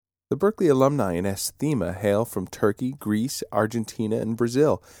The Berklee alumni in Esthema hail from Turkey, Greece, Argentina, and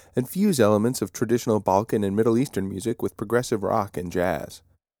Brazil, and fuse elements of traditional Balkan and Middle Eastern music with progressive rock and jazz.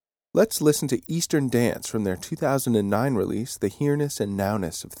 Let's listen to Eastern Dance from their 2009 release, The Hereness and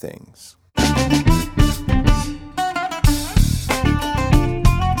Nowness of Things.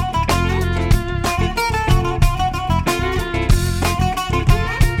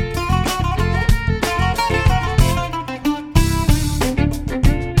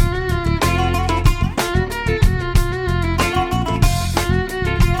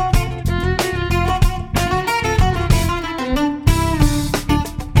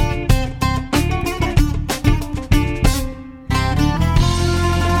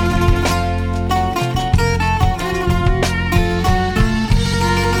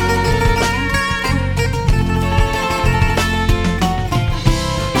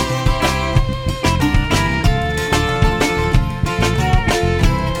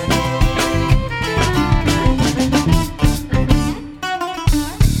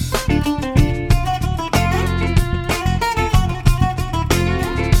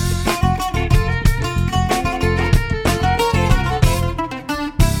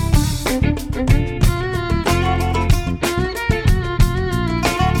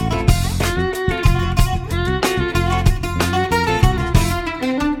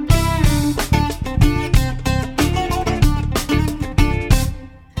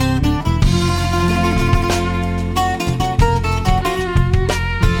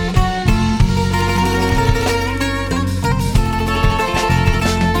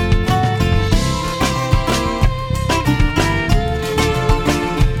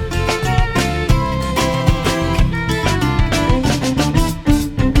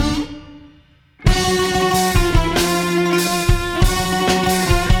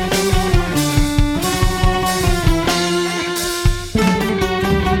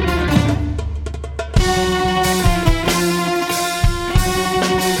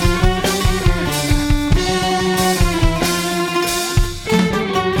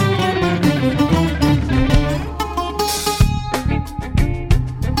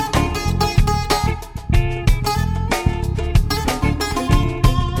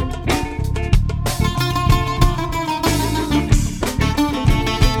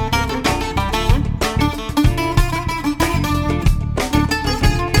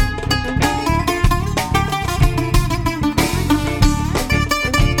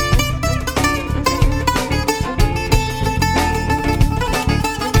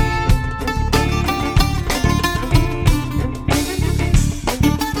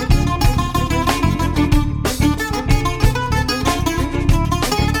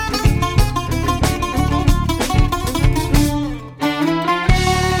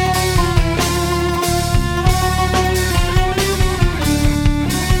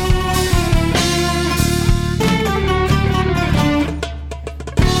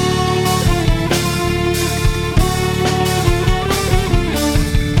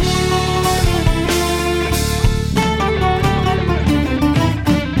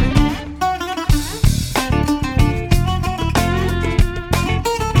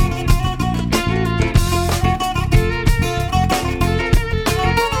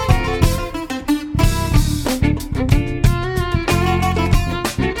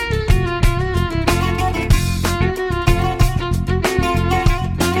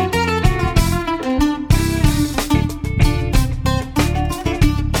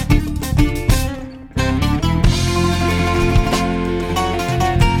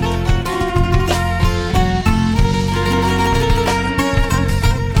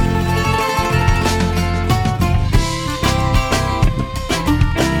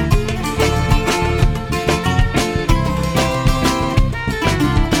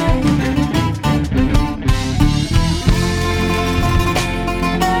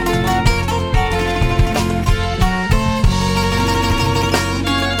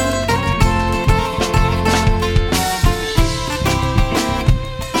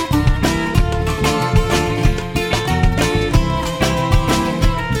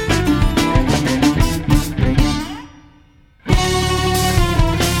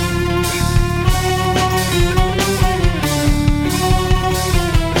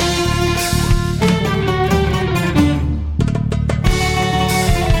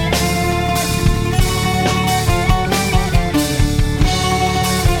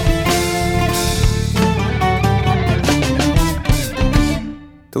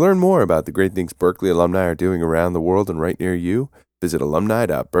 To learn more about the great things Berklee alumni are doing around the world and right near you, visit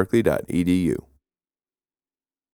alumni.berklee.edu.